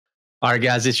All right,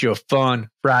 guys, it's your fun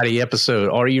Friday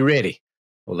episode. Are you ready?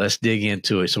 Well, let's dig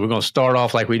into it. So we're going to start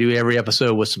off like we do every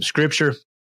episode with some scripture.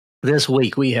 This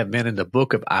week, we have been in the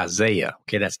book of Isaiah.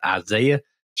 Okay, that's Isaiah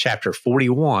chapter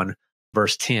 41,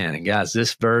 verse 10. And guys,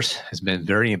 this verse has been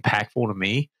very impactful to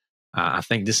me. I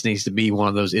think this needs to be one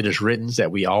of those it is written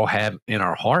that we all have in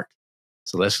our heart.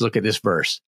 So let's look at this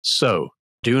verse. So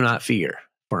do not fear,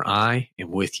 for I am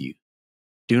with you.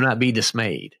 Do not be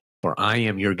dismayed, for I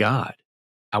am your God.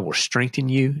 I will strengthen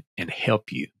you and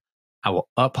help you. I will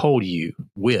uphold you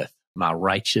with my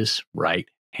righteous right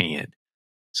hand.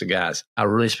 So guys, I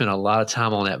really spent a lot of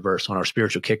time on that verse on our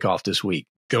spiritual kickoff this week.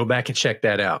 Go back and check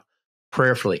that out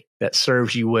prayerfully. That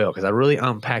serves you well because I really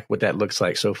unpacked what that looks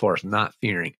like so far as not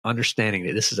fearing, understanding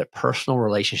that this is a personal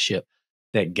relationship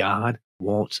that God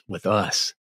wants with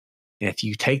us. And if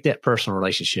you take that personal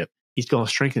relationship, He's going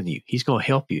to strengthen you. He's going to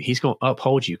help you. He's going to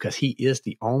uphold you because He is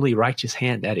the only righteous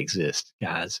hand that exists,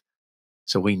 guys.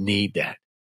 So we need that.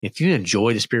 If you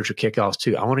enjoy the spiritual kickoffs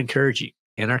too, I want to encourage you.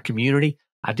 In our community,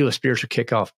 I do a spiritual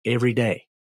kickoff every day.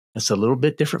 It's a little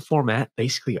bit different format.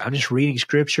 Basically, I'm just reading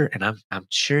scripture and I'm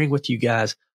sharing with you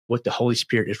guys what the Holy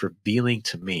Spirit is revealing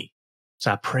to me.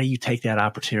 So I pray you take that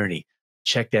opportunity.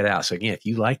 Check that out. So again, if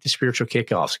you like the spiritual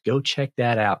kickoffs, go check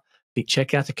that out.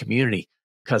 Check out the community.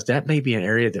 Because that may be an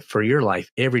area that for your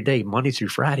life every day, Monday through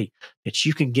Friday, that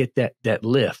you can get that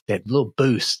lift, that little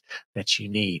boost that you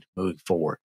need moving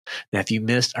forward. Now, if you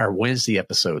missed our Wednesday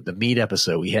episode, the meat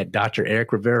episode, we had Dr.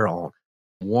 Eric Rivera on.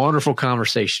 Wonderful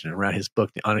conversation around his book,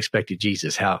 The Unexpected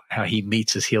Jesus, how he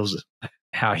meets us, heals us,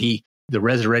 how the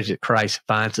resurrected Christ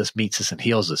finds us, meets us, and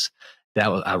heals us.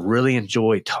 I really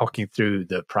enjoyed talking through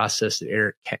the process that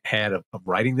Eric had of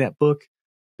writing that book,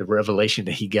 the revelation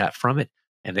that he got from it,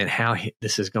 and then how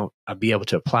this is going to be able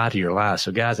to apply to your lives.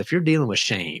 So guys, if you're dealing with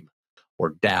shame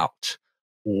or doubt,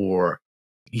 or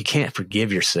you can't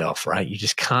forgive yourself, right? You're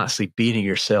just constantly beating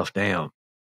yourself down.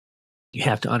 You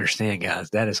have to understand, guys,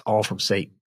 that is all from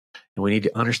Satan. And we need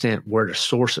to understand where the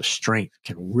source of strength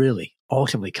can really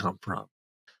ultimately come from.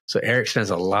 So Eric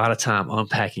spends a lot of time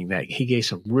unpacking that. He gave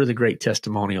some really great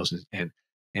testimonials and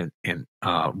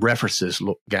references,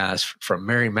 guys, from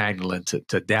Mary Magdalene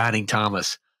to doubting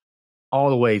Thomas, all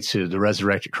the way to the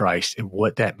resurrected Christ and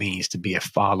what that means to be a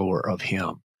follower of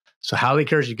Him. So highly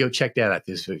encourage you to go check that out.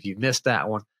 If you missed that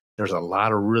one, there's a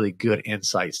lot of really good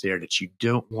insights there that you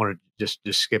don't want to just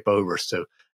skip over. So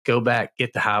go back,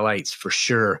 get the highlights for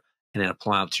sure, and then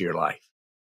apply them to your life.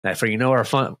 Now, for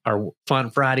our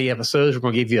fun Friday episodes, we're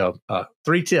going to give you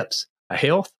 3 tips: a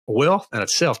health, a wealth, and a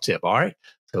self tip. All right.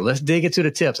 So let's dig into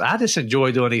the tips. I just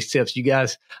enjoy doing these tips. You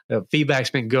guys, the feedback's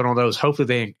been good on those.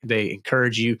 Hopefully they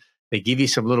encourage you. They give you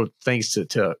some little things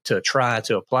to try,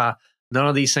 to apply. None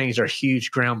of these things are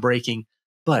huge, groundbreaking,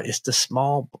 but it's the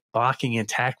small blocking and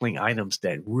tackling items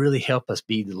that really help us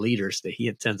be the leaders that He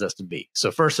intends us to be. So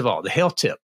first of all, the health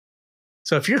tip.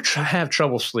 So if you have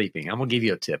trouble sleeping, I'm going to give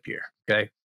you a tip here, okay?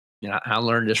 I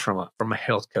learned this from a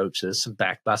health coach. This is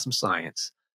backed by some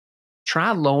science.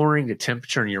 Try lowering the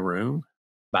temperature in your room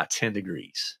by 10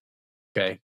 degrees,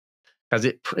 okay? Because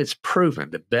it's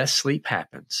proven the best sleep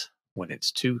happens when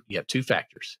you have 2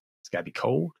 factors. It's got to be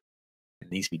cold and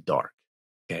it needs to be dark.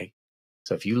 Okay.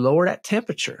 So if you lower that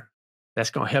temperature, that's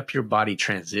going to help your body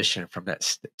transition from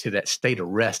that to that state of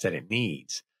rest that it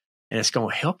needs. And it's going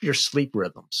to help your sleep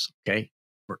rhythms. Okay.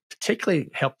 Particularly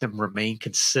help them remain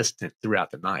consistent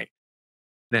throughout the night.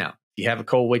 Now, if you have a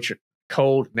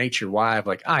cold natured wife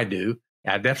like I do,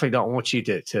 I definitely don't want you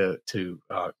to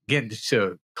get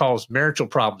into cause marital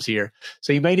problems here.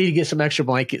 So you may need to get some extra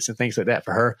blankets and things like that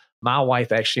for her. My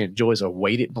wife actually enjoys a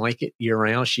weighted blanket year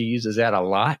round. She uses that a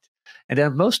lot. And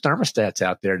then most thermostats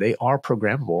out there, they are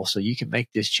programmable. So you can make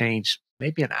this change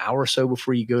maybe an hour or so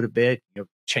before you go to bed,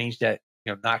 change that,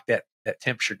 knock that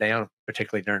temperature down,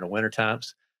 particularly during the winter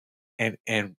times. And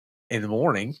in the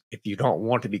morning, if you don't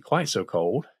want it to be quite so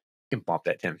cold, you can bump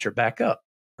that temperature back up,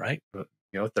 right?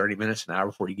 30 minutes, an hour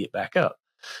before you get back up.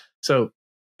 So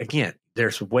again,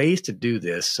 there's ways to do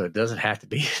this, so it doesn't have to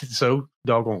be so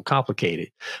doggone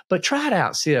complicated. But try it out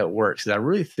and see how it works. I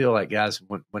really feel like, guys,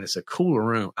 when it's a cooler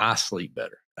room, I sleep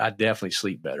better. I definitely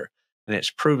sleep better. And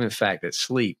it's proven fact that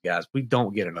sleep, guys, we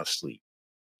don't get enough sleep.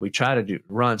 We try to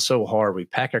run so hard. We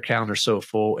pack our calendar so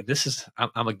full. And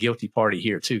I'm a guilty party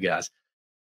here too, guys.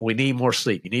 We need more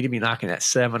sleep. You need to be knocking that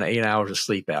 7 to 8 hours of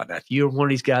sleep out. Now, if you're one of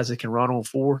these guys that can run on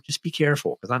 4, just be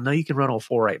careful, because I know you can run on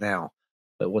 4 right now.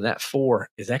 But when that 4,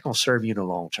 is that going to serve you in the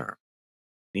long term?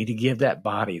 You need to give that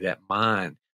body, that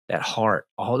mind, that heart,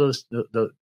 all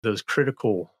those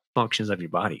critical functions of your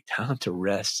body time to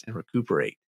rest and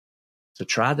recuperate. So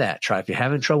try that. If you're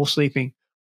having trouble sleeping,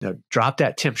 Now, drop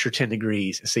that temperature 10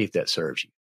 degrees and see if that serves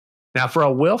you. Now, for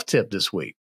a wealth tip this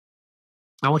week,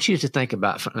 I want you to think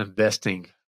about investing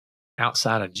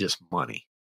outside of just money.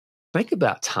 Think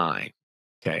about time,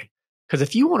 okay? Because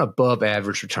if you want above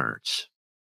average returns,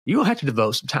 you're going to have to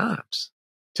devote some times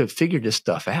to figure this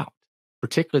stuff out,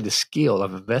 particularly the skill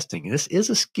of investing. And this is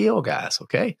a skill, guys,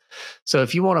 okay? So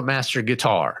if you want to master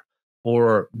guitar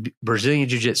or Brazilian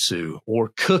Jiu-Jitsu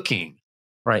or cooking,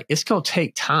 right, it's going to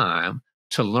take time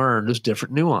to learn those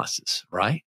different nuances,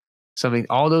 right? So, I mean,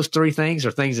 all those three things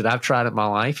are things that I've tried in my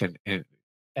life and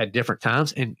at different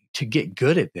times. And to get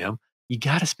good at them, you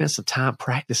got to spend some time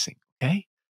practicing, okay?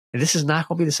 And this is not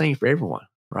going to be the same for everyone,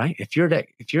 right? If you're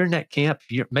in that camp,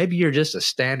 maybe you're just a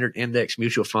standard index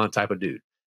mutual fund type of dude.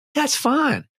 That's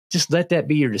fine. Just let that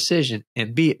be your decision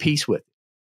and be at peace with it.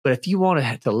 But if you want to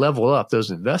have to level up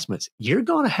those investments, you're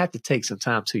going to have to take some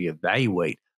time to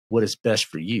evaluate what is best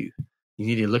for you. You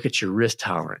need to look at your risk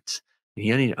tolerance.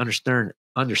 You need to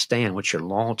understand what your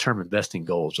long-term investing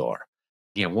goals are.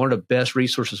 Again, one of the best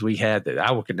resources we have that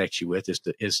I will connect you with is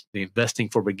the Investing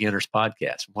for Beginners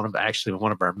podcast. One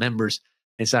of our members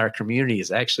inside our community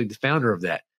is actually the founder of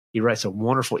that. He writes a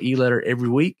wonderful e-letter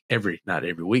every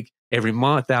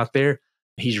month out there.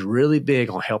 He's really big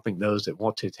on helping those that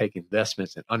want to take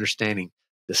investments and understanding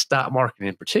the stock market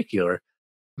in particular,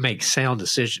 make sound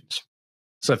decisions.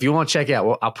 So if you want to check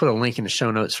out, I'll put a link in the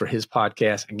show notes for his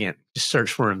podcast. Again, just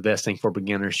search for Investing for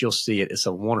Beginners. You'll see it. It's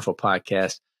a wonderful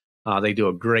podcast. They do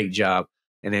a great job.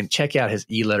 And then check out his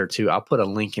e-letter too. I'll put a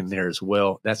link in there as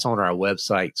well. That's on our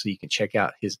website, so you can check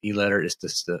out his e-letter. It's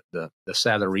the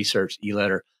Sadler Research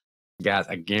e-letter. Guys,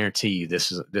 I guarantee you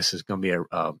this is going to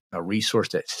be a resource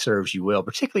that serves you well,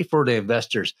 particularly for the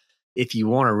investors. If you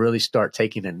want to really start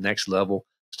taking the next level,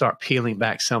 start peeling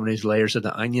back some of these layers of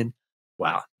the onion.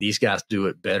 Wow, these guys do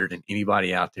it better than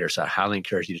anybody out there. So I highly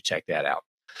encourage you to check that out.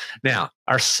 Now,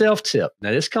 our self-tip. Now,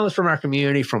 this comes from our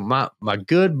community, from my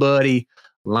good buddy,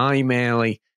 Lonnie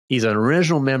Manley. He's an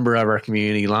original member of our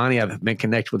community. Lonnie, I've been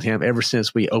connected with him ever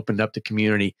since we opened up the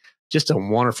community. Just a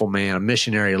wonderful man, a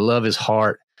missionary. I love his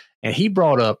heart. And he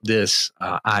brought up this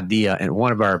idea at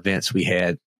one of our events we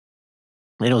had.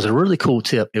 And it was a really cool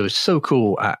tip. It was so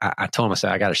cool. I told him, I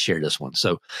said, I got to share this one.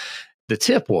 So the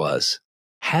tip was,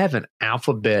 have an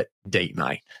alphabet date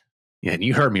night. Yeah, and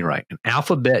you heard me right. An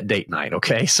alphabet date night.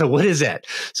 Okay. So what is that?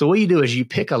 So what you do is you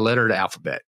pick a letter of the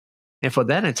alphabet. And for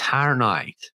that entire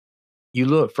night, you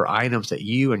look for items that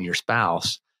you and your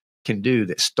spouse can do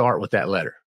that start with that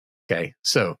letter. Okay.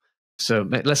 So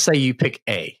let's say you pick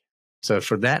A. So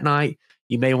for that night,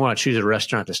 you may want to choose a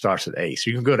restaurant that starts with A. So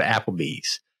you can go to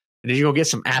Applebee's, and then you're going to get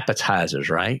some appetizers,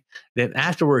 right? Then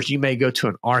afterwards, you may go to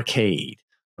an arcade,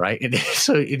 right? And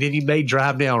then you may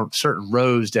drive down certain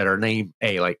roads that are named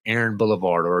A, like Aaron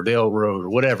Boulevard or Dale Road or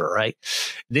whatever, right?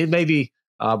 Then maybe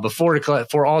before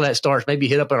all that starts, maybe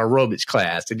hit up an aerobics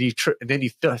class, and then you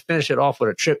finish it off with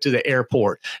a trip to the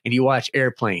airport, and you watch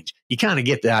airplanes. You kind of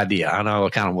get the idea. I know I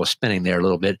kind of was spinning there a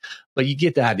little bit, but you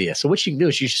get the idea. So what you can do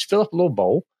is you just fill up a little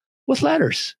bowl with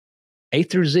letters, A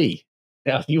through Z.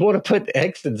 Now, if you want to put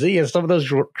X and Z and some of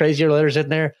those crazier letters in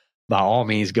there, by all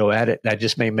means, go at it. That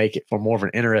just may make it for more of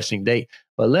an interesting date.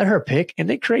 But let her pick, and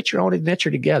then create your own adventure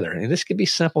together. And this could be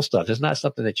simple stuff. It's not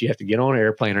something that you have to get on an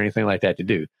airplane or anything like that to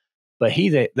do. But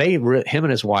him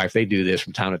and his wife, they do this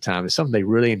from time to time. It's something they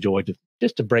really enjoy,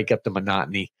 just to break up the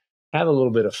monotony, have a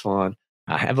little bit of fun,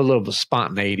 have a little bit of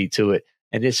spontaneity to it.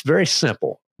 And it's very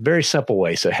simple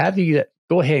way. So have you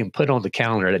go ahead and put on the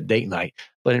calendar at date night,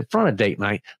 but in front of date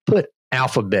night, put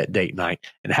alphabet date night,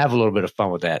 and have a little bit of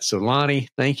fun with that. So Lonnie,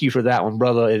 thank you for that one,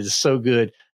 brother. It is so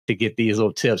good to get these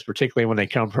little tips, particularly when they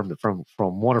come from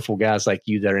wonderful guys like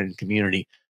you that are in the community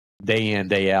day in,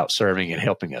 day out, serving and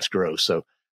helping us grow. So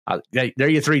there are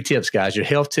your three tips, guys. Your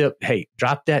health tip: hey,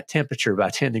 drop that temperature by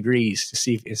 10 degrees to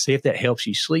see if that helps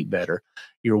you sleep better.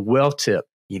 Your wealth tip: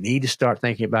 you need to start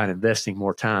thinking about investing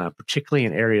more time, particularly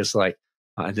in areas like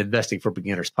the Investing for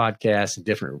Beginners podcast and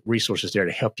different resources there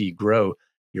to help you grow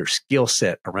your skill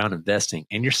set around investing.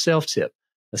 And your self tip: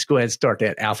 let's go ahead and start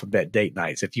that alphabet date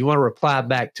nights. If you want to reply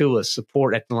back to us,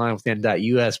 support at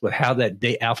thelinewithin.us with how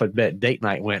that alphabet date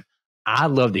night went.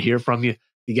 I'd love to hear from you. If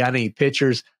you got any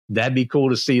pictures, that'd be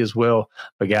cool to see as well.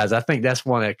 But guys, I think that's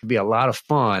one that could be a lot of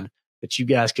fun that you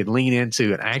guys could lean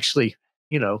into and actually,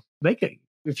 make it.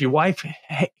 If your wife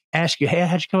asks you, hey,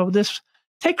 how'd you come up with this?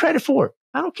 Take credit for it.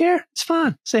 I don't care. It's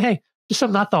fine. Say, hey, just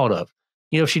something I thought of.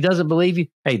 If she doesn't believe you,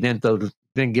 hey, then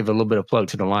give a little bit of plug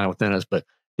to the line within us. But at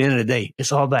the end of the day,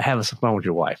 it's all about having some fun with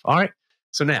your wife. All right.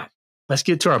 So now let's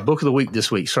get to our book of the week this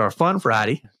week. So our Fun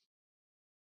Friday,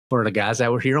 for the guys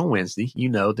that were here on Wednesday, you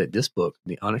know that this book,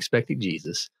 The Unexpected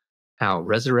Jesus, How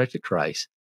Resurrected Christ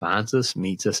Finds Us,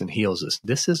 Meets Us, and Heals Us.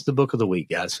 This is the book of the week,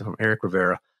 guys, from Eric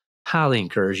Rivera. Highly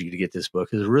encourage you to get this book.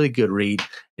 It's a really good read.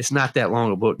 It's not that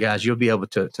long a book, guys. You'll be able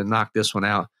to knock this one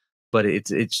out. But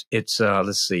it's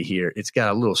let's see here. It's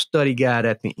got a little study guide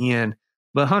at the end,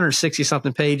 but 160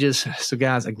 something pages. So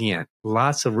guys, again,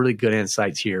 lots of really good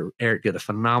insights here. Eric did a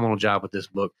phenomenal job with this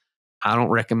book. I don't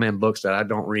recommend books that I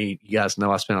don't read. You guys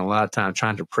know I spend a lot of time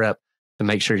trying to prep to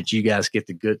make sure that you guys get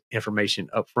the good information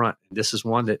up front. And this is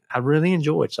one that I really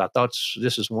enjoyed. So I thought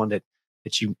this is one that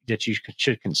you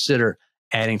should consider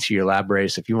adding to your library.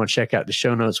 So if you want to check out the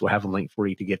show notes, we'll have a link for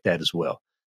you to get that as well.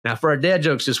 Now for our dad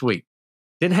jokes this week.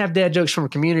 Didn't have dad jokes from the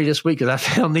community this week because I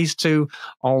found these two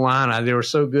online. They were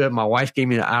so good. My wife gave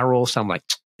me the eye roll. So I'm like,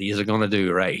 these are going to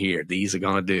do right here. These are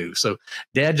going to do. So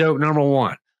dad joke number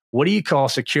one. What do you call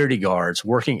security guards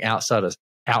working outside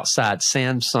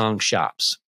Samsung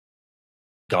shops?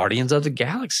 Guardians of the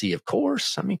Galaxy, of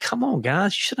course. I mean, come on,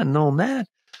 guys. You should have known that.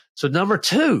 So number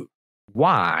two,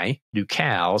 why do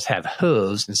cows have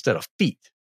hooves instead of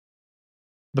feet?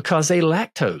 Because they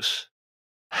lactose.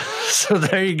 So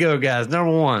there you go, guys.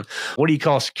 Number one, what do you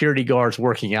call security guards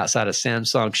working outside of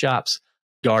Samsung shops?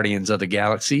 Guardians of the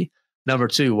Galaxy. Number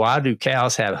two, why do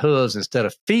cows have hooves instead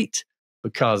of feet?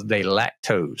 Because they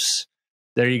lactose.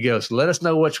 There you go. So let us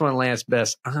know which one lands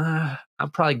best.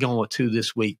 I'm probably going with two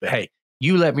this week, but hey,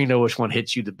 you let me know which one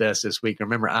hits you the best this week.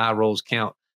 Remember, eye rolls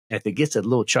count. And if it gets a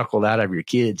little chuckle out of your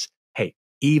kids, hey,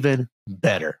 even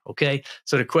better. Okay.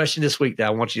 So the question this week that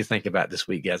I want you to think about this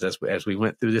week, guys, as we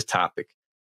went through this topic,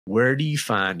 where do you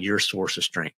find your source of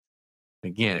strength?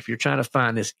 Again, if you're trying to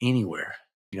find this anywhere,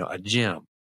 a gym,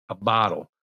 a bottle,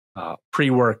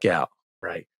 pre-workout,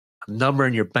 right? A number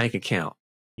in your bank account,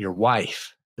 your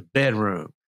wife, the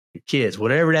bedroom, your kids,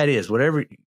 whatever that is, whatever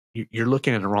you're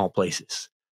looking in the wrong places.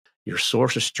 Your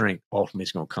source of strength ultimately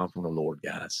is going to come from the Lord,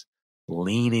 guys.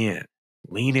 Lean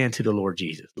into the Lord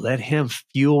Jesus. Let him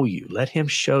fuel you. Let him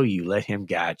show you. Let him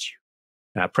guide you.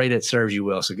 And I pray that serves you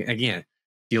well. So again, if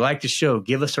you like the show,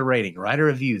 give us a rating, write a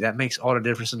review. That makes all the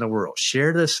difference in the world.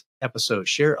 Share this episode,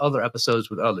 share other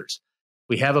episodes with others.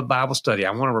 We have a Bible study.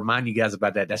 I want to remind you guys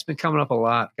about that. That's been coming up a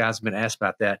lot. Guys have been asked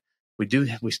about that.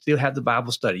 We still have the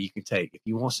Bible study you can take. If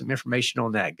you want some information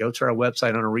on that, go to our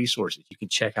website under resources. You can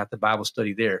check out the Bible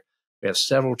study there. We have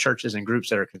several churches and groups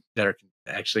that are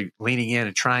actually leaning in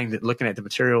and looking at the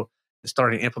material and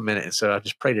starting to implement it. And so I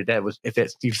just pray that if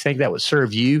you think that would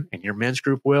serve you and your men's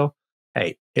group well,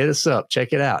 hey, hit us up,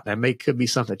 check it out. That could be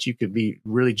something that you could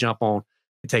really jump on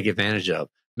and take advantage of.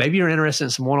 Maybe you're interested in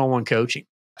some one-on-one coaching.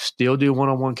 Still do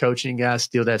one-on-one coaching, guys.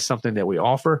 Still, that's something that we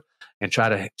offer and try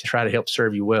to help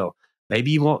serve you well.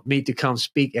 Maybe you want me to come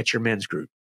speak at your men's group.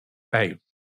 Hey,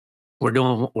 we're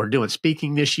doing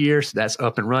speaking this year, so that's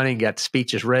up and running. Got the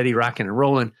speeches ready, rocking and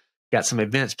rolling. Got some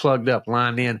events plugged up,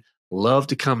 lined in. Love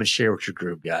to come and share with your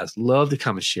group, guys. Love to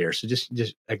come and share. So just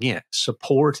again,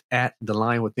 support at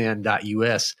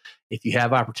thelinewithin.us. If you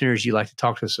have opportunities you'd like to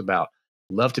talk to us about,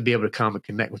 love to be able to come and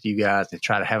connect with you guys and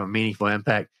try to have a meaningful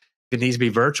impact. If it needs to be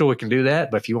virtual, we can do that.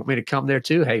 But if you want me to come there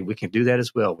too, hey, we can do that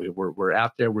as well. We're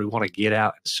out there. We want to get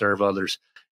out and serve others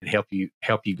and help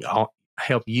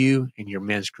you and your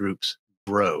men's groups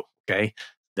grow. Okay,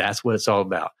 that's what it's all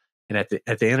about. And at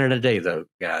the end of the day, though,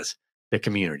 guys, the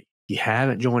community. If you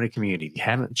haven't joined a community, if you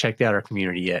haven't checked out our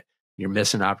community yet, you're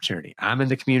missing an opportunity. I'm in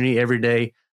the community every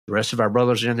day. The rest of our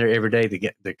brothers are in there every day.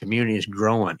 The community is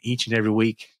growing each and every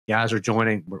week. Guys are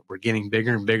joining. We're getting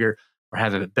bigger and bigger. We're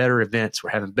having better events. We're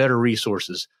having better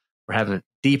resources. We're having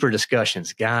deeper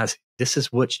discussions. Guys, this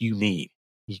is what you need.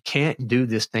 You can't do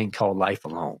this thing called life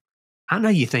alone. I know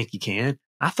you think you can.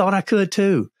 I thought I could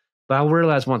too. But I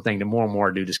realized one thing, the more and more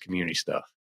I do this community stuff,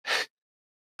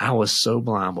 I was so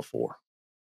blind before.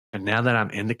 And now that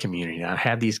I'm in the community and I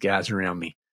have these guys around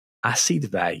me, I see the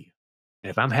value.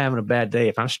 And if I'm having a bad day,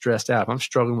 if I'm stressed out, if I'm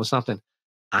struggling with something,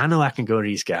 I know I can go to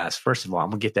these guys. First of all, I'm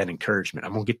going to get that encouragement.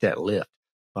 I'm going to get that lift.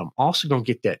 But I'm also going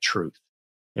to get that truth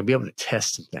and be able to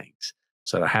test some things.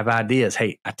 So I have ideas.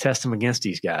 Hey, I test them against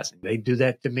these guys. And they do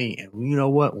that to me. And you know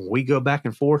what? When we go back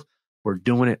and forth, we're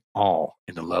doing it all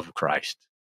in the love of Christ.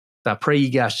 So I pray you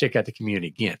guys check out the community.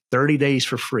 Again, 30 days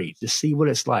for free. Just see what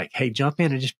it's like. Hey, jump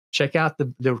in and just check out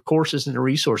the courses and the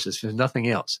resources. If there's nothing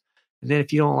else. And then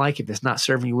if you don't like it, if it's not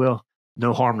serving you well,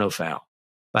 no harm, no foul.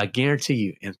 But I guarantee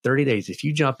you, in 30 days, if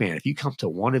you jump in, if you come to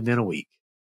one event a week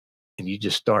and you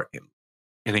just start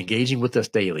and engaging with us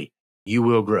daily, you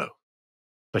will grow.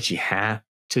 But you have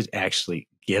to actually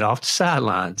get off the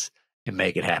sidelines and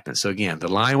make it happen. So again,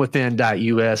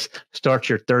 thelinewithin.us, start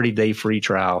your 30-day free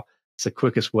trial. It's the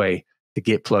quickest way to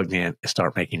get plugged in and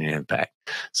start making an impact.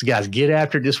 So guys, get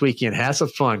after it this weekend. Have some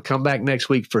fun. Come back next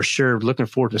week for sure. Looking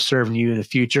forward to serving you in the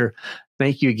future.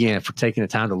 Thank you again for taking the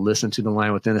time to listen to The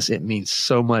Lion Within Us. It means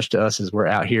so much to us as we're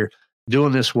out here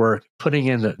doing this work, putting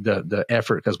in the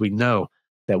effort, because we know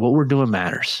that what we're doing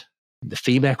matters. The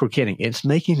feedback we're getting, it's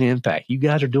making an impact. You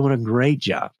guys are doing a great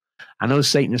job. I know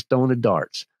Satan is throwing the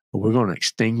darts, but we're going to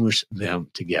extinguish them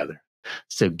together.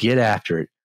 So get after it,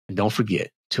 and don't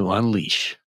forget to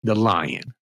unleash the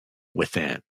lion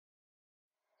within.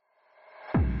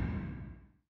 Let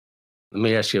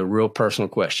me ask you a real personal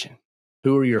question.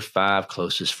 Who are your 5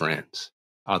 closest friends?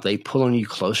 Are they pulling you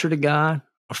closer to God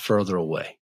or further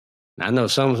away? And I know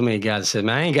some of me guys said,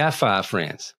 man, I ain't got 5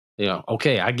 friends.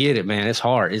 Okay, I get it, man. It's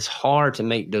hard. It's hard to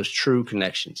make those true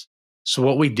connections. So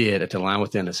what we did at The Lion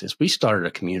Within Us is we started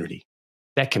a community.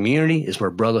 That community is where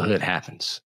brotherhood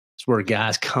happens. It's where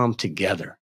guys come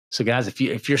together. So guys,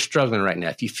 if you're struggling right now,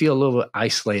 if you feel a little bit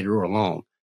isolated or alone,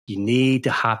 you need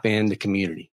to hop in the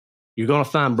community. You're going to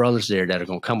find brothers there that are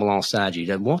going to come alongside you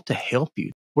that want to help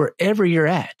you wherever you're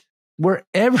at.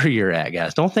 Wherever you're at,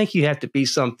 guys. Don't think you have to be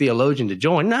some theologian to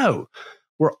join. No,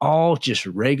 we're all just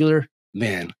regular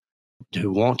men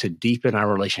who want to deepen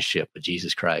our relationship with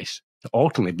Jesus Christ, to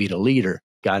ultimately be the leader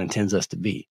God intends us to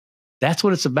be. That's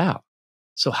what it's about.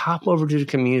 So hop over to the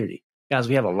community. Guys,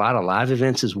 we have a lot of live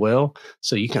events as well.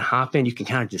 So you can hop in. You can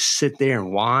kind of just sit there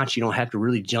and watch. You don't have to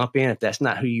really jump in if that's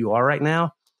not who you are right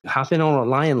now. Hop in on a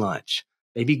Lion Lunch.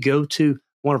 Maybe go to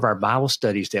one of our Bible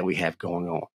studies that we have going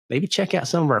on. Maybe check out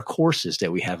some of our courses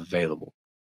that we have available.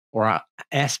 Or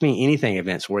Ask Me Anything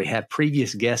events where we have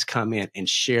previous guests come in and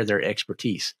share their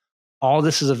expertise. All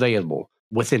this is available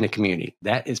within the community.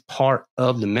 That is part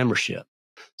of the membership.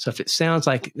 So if it sounds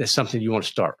like that's something you want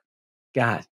to start,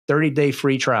 guys, 30-day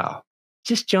free trial.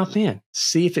 Just jump in,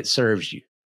 see if it serves you.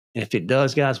 And if it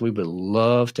does, guys, we would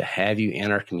love to have you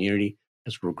in our community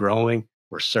because we're growing,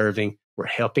 we're serving, we're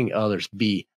helping others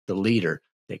be the leader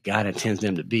that God intends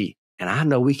them to be. And I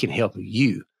know we can help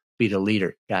you be the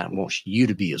leader God wants you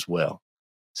to be as well.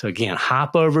 So again,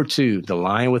 hop over to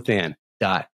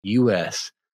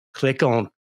thelionwithin.us. Click on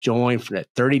join for that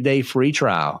 30-day free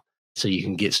trial so you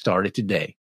can get started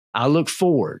today. I look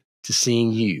forward to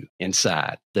seeing you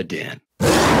inside the den.